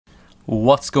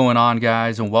What's going on,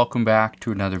 guys, and welcome back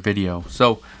to another video.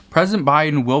 So President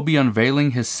Biden will be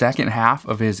unveiling his second half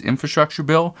of his infrastructure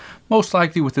bill, most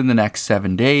likely within the next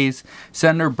 7 days.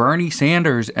 Senator Bernie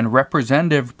Sanders and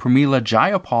Representative Pramila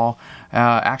Jayapal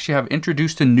actually have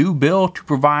introduced a new bill to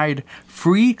provide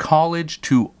free college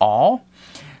to all.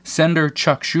 Senator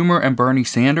Chuck Schumer and Bernie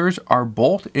Sanders are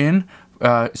both in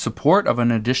support of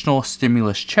an additional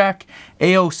stimulus check.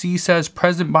 AOC says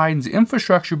President Biden's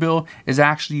infrastructure bill is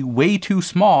actually way too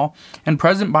small, and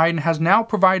President Biden has now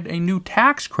provided a new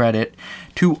tax credit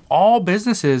to all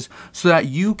businesses so that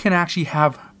you can actually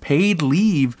have paid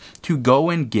leave to go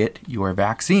and get your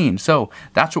vaccine. So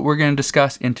that's what we're going to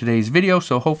discuss in today's video.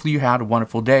 So hopefully you had a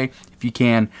wonderful day. If you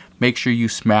can, make sure you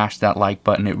smash that like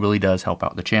button. It really does help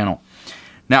out the channel.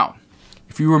 Now,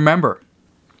 if you remember,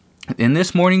 in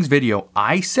this morning's video,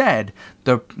 I said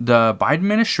the Biden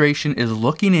administration is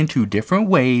looking into different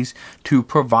ways to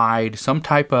provide some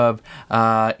type of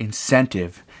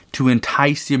incentive to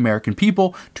entice the American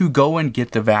people to go and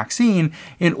get the vaccine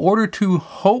in order to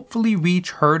hopefully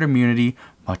reach herd immunity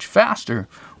much faster.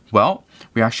 Well,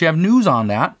 we actually have news on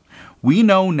that. We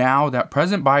know now that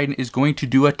President Biden is going to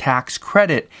do a tax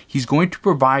credit. He's going to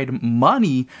provide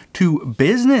money to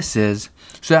businesses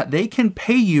so that they can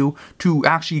pay you to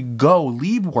actually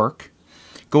leave work,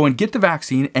 go and get the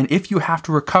vaccine, and if you have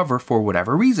to recover for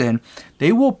whatever reason,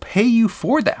 they will pay you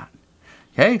for that.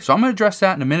 Okay, so I'm going to address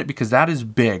that in a minute because that is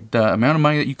big. The amount of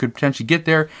money that you could potentially get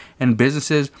there, and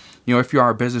businesses, you know, if you are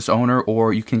a business owner,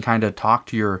 or you can kind of talk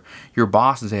to your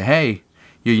boss and say, hey,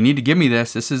 you need to give me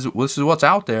this. This is what's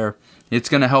out there. It's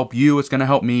going to help you. It's going to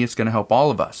help me. It's going to help all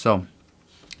of us. So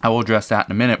I will address that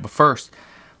in a minute. But first,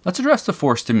 let's address the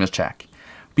fourth stimulus check,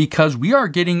 because we are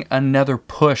getting another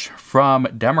push from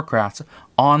Democrats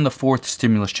on the fourth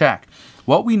stimulus check.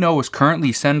 What we know is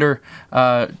currently Senator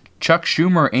Chuck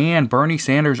Schumer and Bernie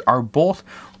Sanders are both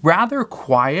rather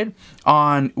quiet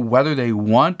on whether they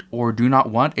want or do not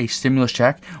want a stimulus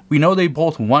check. We know they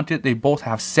both want it. They both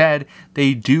have said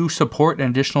they do support an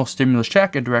additional stimulus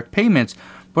check and direct payments.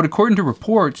 But according to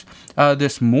reports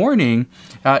this morning,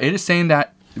 it is saying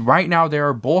that right now they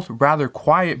are both rather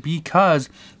quiet because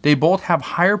they both have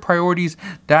higher priorities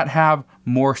that have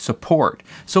more support.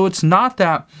 So it's not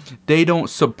that they don't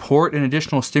support an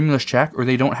additional stimulus check or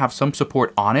they don't have some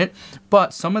support on it,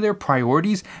 but some of their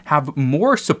priorities have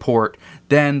more support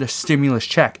than the stimulus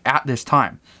check at this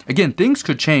time. Again, things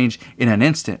could change in an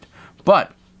instant,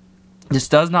 but this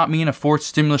does not mean a fourth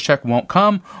stimulus check won't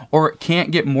come or it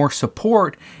can't get more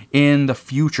support in the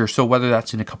future. So whether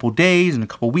that's in a couple days, in a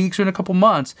couple weeks, or in a couple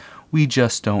months, we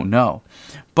just don't know.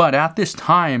 But at this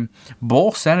time,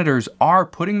 both senators are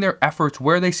putting their efforts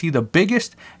where they see the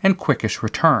biggest and quickest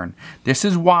return. This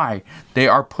is why they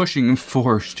are pushing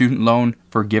for student loan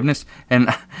forgiveness.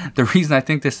 And the reason I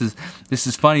think this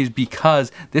is funny is because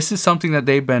this is something that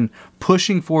they've been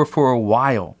pushing for a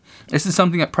while. This is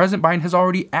something that President Biden has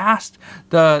already asked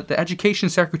the education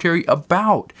secretary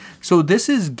about. So this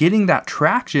is getting that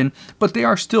traction, but they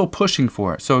are still pushing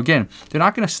for it. So again, they're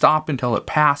not going to stop until it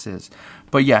passes.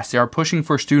 But yes, they are pushing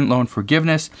for student loan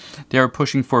forgiveness. They are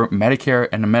pushing for Medicare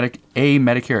and a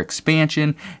Medicare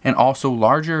expansion, and also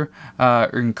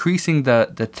increasing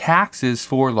the taxes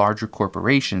for larger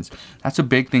corporations. That's a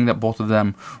big thing that both of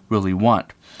them really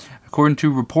want. According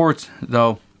to reports,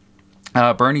 though,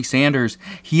 Bernie Sanders,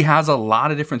 he has a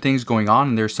lot of different things going on,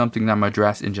 and there's something that I'm going to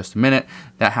address in just a minute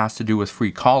that has to do with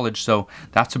free college, so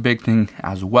that's a big thing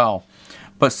as well.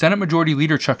 But Senate Majority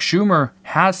Leader Chuck Schumer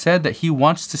has said that he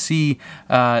wants to see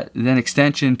an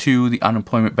extension to the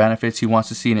unemployment benefits. He wants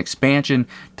to see an expansion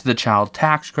to the child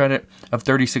tax credit of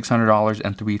 $3,600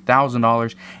 and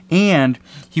 $3,000, and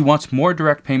he wants more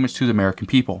direct payments to the American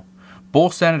people.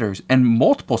 Both senators, and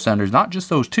multiple senators, not just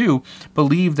those two,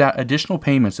 believe that additional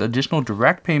payments, additional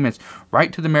direct payments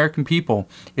right to the American people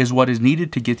is what is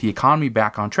needed to get the economy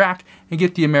back on track and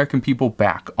get the American people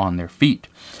back on their feet.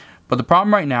 But the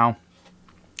problem right now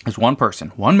is one person,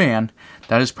 one man,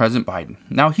 that is President Biden.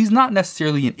 Now, he's not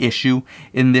necessarily an issue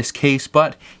in this case,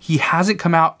 but he hasn't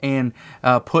come out and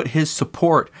put his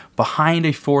support behind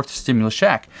a fourth stimulus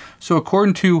check. So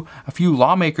according to a few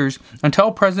lawmakers,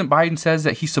 until President Biden says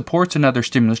that he supports another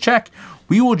stimulus check,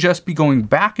 we will just be going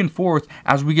back and forth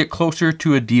as we get closer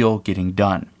to a deal getting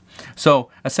done. So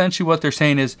essentially what they're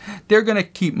saying is they're going to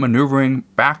keep maneuvering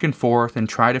back and forth and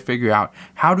try to figure out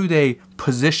how do they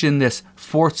position this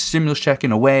fourth stimulus check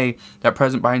in a way that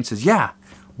President Biden says, yeah,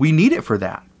 we need it for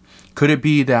that. Could it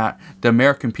be that the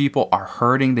American people are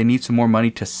hurting? They need some more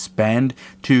money to spend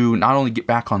to not only get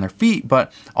back on their feet,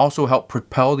 but also help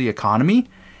propel the economy?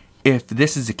 If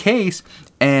this is the case,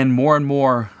 and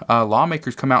more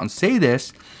lawmakers come out and say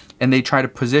this, and they try to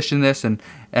position this and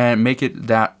make it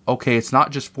that, okay, it's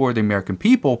not just for the American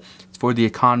people, it's for the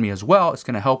economy as well. It's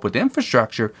going to help with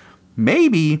infrastructure.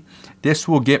 Maybe this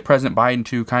will get President Biden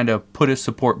to kind of put his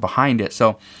support behind it.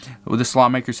 So this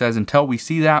lawmaker says until we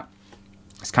see that,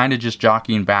 it's kind of just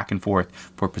jockeying back and forth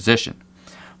for position.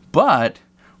 But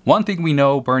one thing we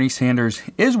know Bernie Sanders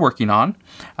is working on,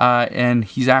 and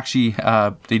he's actually,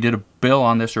 they did a bill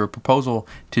on this, or a proposal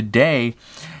today.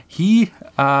 He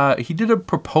did a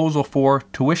proposal for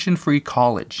tuition-free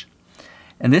college.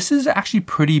 And this is actually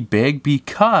pretty big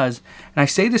because, and I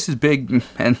say this is big,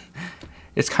 and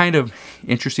it's kind of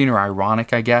interesting or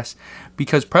ironic, I guess,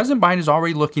 because President Biden is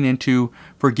already looking into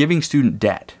forgiving student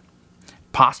debt,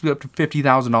 possibly up to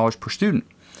 $50,000 per student.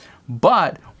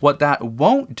 But what that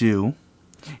won't do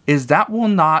is that will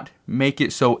not make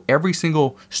it so every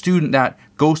single student that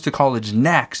goes to college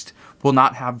next will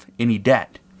not have any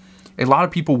debt. A lot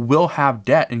of people will have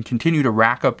debt and continue to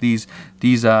rack up these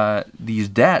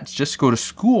debts just to go to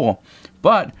school.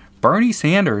 But Bernie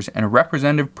Sanders and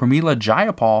Representative Pramila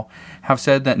Jayapal have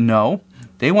said that no,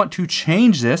 they want to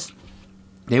change this.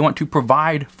 They want to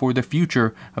provide for the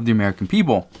future of the American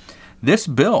people. This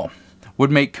bill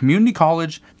would make community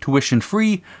college tuition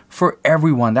free for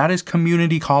everyone. That is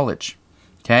community college.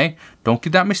 Okay? Don't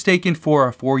get that mistaken for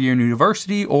a four-year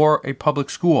university or a public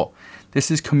school. This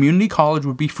is community college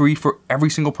would be free for every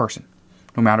single person,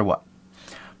 no matter what.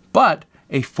 But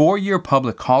a four-year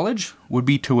public college would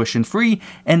be tuition free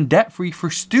and debt free for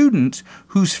students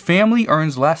whose family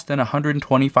earns less than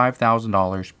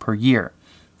 $125,000 per year.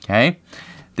 Okay?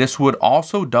 This would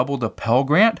also double the Pell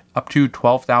Grant up to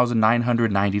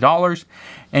 $12,990.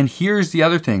 And here's the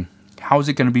other thing. How is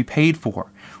it going to be paid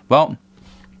for? Well,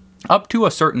 up to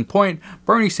a certain point,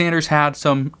 Bernie Sanders had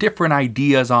some different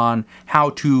ideas on how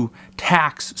to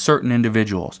tax certain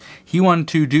individuals. He wanted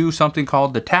to do something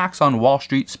called the Tax on Wall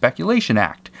Street Speculation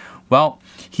Act. Well,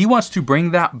 he wants to bring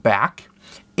that back,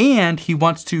 and he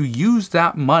wants to use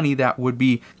that money that would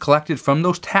be collected from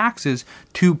those taxes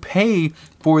to pay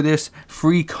for this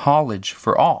free college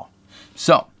for all.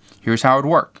 So here's how it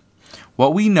would work.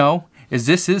 What we know is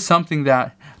this is something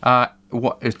that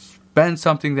it's been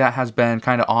something that has been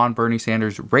kind of on Bernie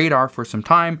Sanders' radar for some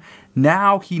time.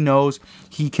 Now he knows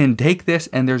he can take this,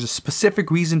 and there's a specific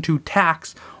reason to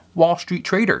tax Wall Street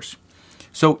traders.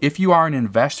 So if you are an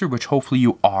investor, which hopefully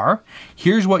you are,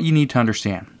 here's what you need to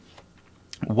understand.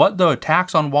 What the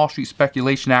Tax on Wall Street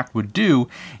Speculation Act would do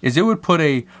is it would put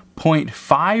a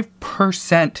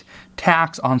 0.5%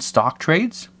 tax on stock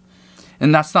trades.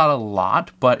 And that's not a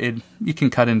lot, but you can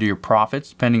cut into your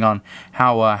profits depending on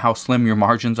how slim your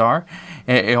margins are.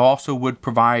 It also would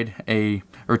provide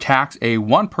tax a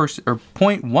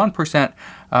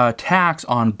 0.1% tax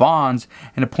on bonds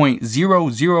and a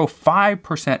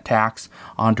 0.005% tax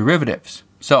on derivatives.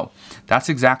 So that's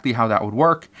exactly how that would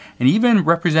work. And even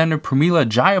Representative Pramila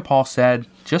Jayapal said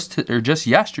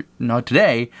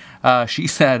today, she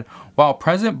said, while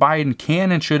President Biden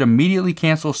can and should immediately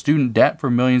cancel student debt for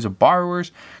millions of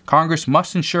borrowers, Congress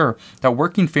must ensure that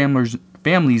working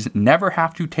families never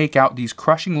have to take out these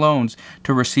crushing loans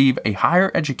to receive a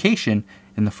higher education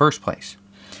in the first place.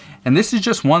 And this is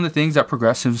just one of the things that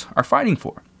progressives are fighting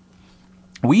for.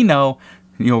 We know,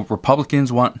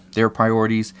 Republicans want their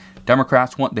priorities,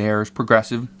 Democrats want theirs,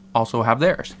 progressive also have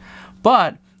theirs.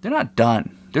 But they're not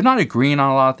done. They're not agreeing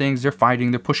on a lot of things. They're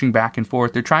fighting. They're pushing back and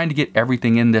forth. They're trying to get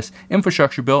everything in this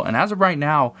infrastructure bill. And as of right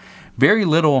now, very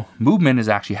little movement is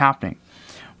actually happening.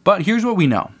 But here's what we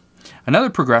know. Another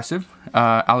progressive,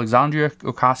 Alexandria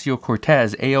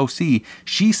Ocasio-Cortez, AOC,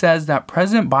 she says that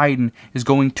President Biden is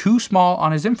going too small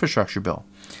on his infrastructure bill.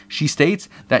 She states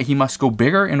that he must go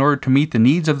bigger in order to meet the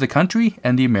needs of the country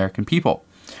and the American people.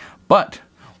 But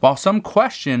while some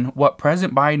question what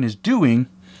President Biden is doing,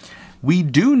 we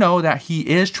do know that he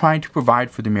is trying to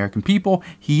provide for the American people.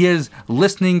 He is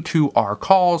listening to our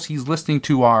calls. He's listening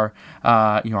to our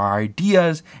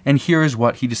ideas. And here is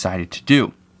what he decided to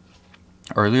do.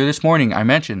 Earlier this morning, I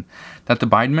mentioned that the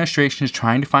Biden administration is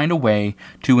trying to find a way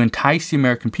to entice the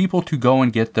American people to go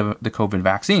and get the COVID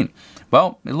vaccine.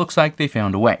 Well, it looks like they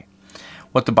found a way.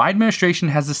 What the Biden administration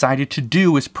has decided to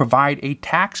do is provide a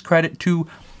tax credit to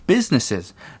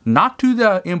businesses, not to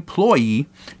the employee,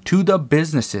 to the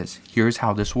businesses. Here's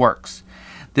how this works.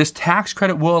 This tax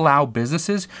credit will allow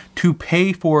businesses to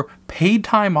pay for paid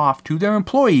time off to their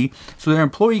employee so their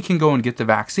employee can go and get the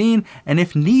vaccine, and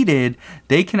if needed,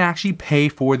 they can actually pay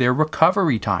for their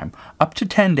recovery time, up to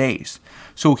 10 days.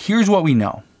 So here's what we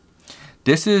know.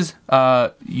 This is,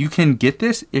 you can get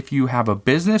this if you have a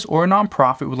business or a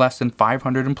nonprofit with less than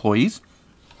 500 employees.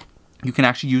 you can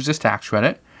actually use this tax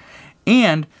credit.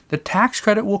 And the tax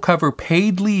credit will cover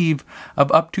paid leave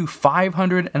of up to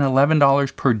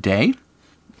 $511 per day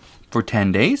for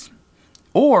 10 days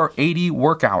or 80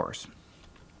 work hours.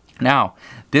 Now,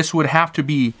 this would have to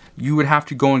be, you would have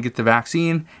to go and get the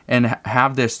vaccine and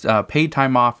have this paid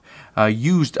time off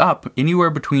used up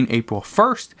anywhere between April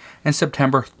 1st and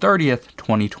September 30th,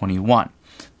 2021.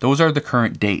 Those are the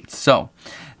current dates. So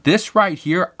this right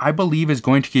here, I believe, is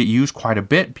going to get used quite a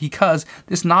bit because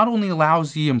this not only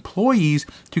allows the employees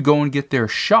to go and get their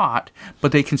shot,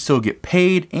 but they can still get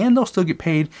paid, and they'll still get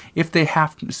paid if they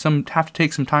have to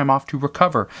take some time off to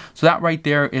recover. So that right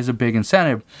there is a big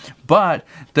incentive. But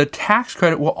the tax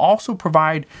credit will also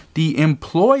provide the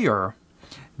employer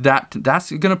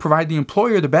that's going to provide the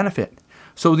employer the benefit.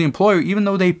 So the employer, even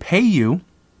though they pay you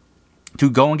to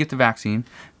go and get the vaccine,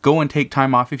 go and take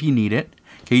time off if you need it,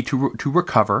 okay, to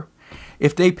recover.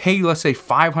 If they pay you, let's say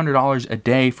 $500 a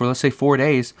day for, let's say, 4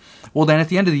 days, well, then at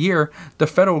the end of the year, the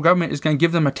federal government is going to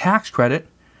give them a tax credit,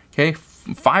 okay,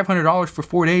 $500 for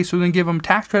 4 days, so then give them a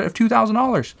tax credit of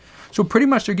 $2,000. So pretty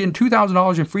much they're getting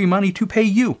 $2,000 in free money to pay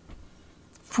you.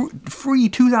 Free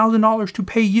 $2,000 to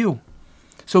pay you.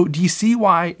 So do you see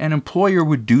why an employer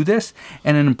would do this,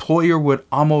 and an employer would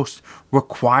almost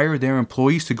require their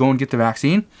employees to go and get the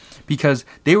vaccine? Because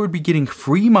they would be getting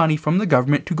free money from the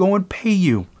government to go and pay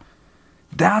you.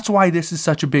 That's why this is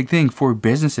such a big thing for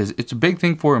businesses. It's a big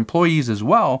thing for employees as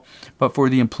well, but for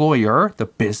the employer, the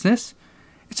business,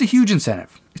 it's a huge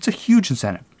incentive. It's a huge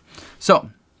incentive. So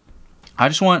I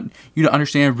just want you to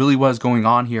understand really what is going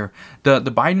on here. The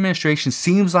Biden administration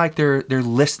seems like they're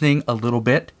listening a little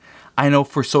bit. I know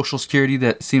for Social Security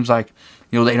that seems like,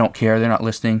 you know, they don't care, they're not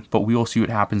listening, but we will see what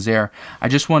happens there. I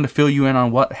just wanted to fill you in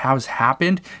on what has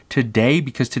happened today,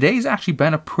 because today's actually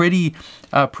been a pretty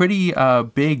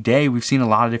big day. We've seen a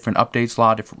lot of different updates, a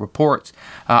lot of different reports.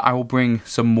 I will bring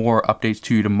some more updates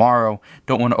to you tomorrow.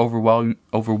 Don't want to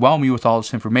overwhelm you with all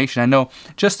this information. I know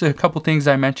just a couple things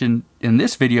I mentioned in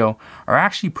this video are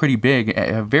actually pretty big,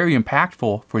 very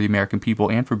impactful for the American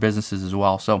people and for businesses as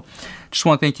well. So just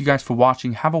want to thank you guys for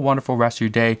watching. Have a wonderful rest of your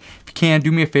day. If you can,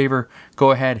 do me a favor,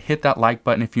 go ahead, hit that like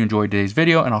button if you enjoyed today's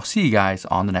video, and I'll see you guys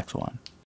on the next one.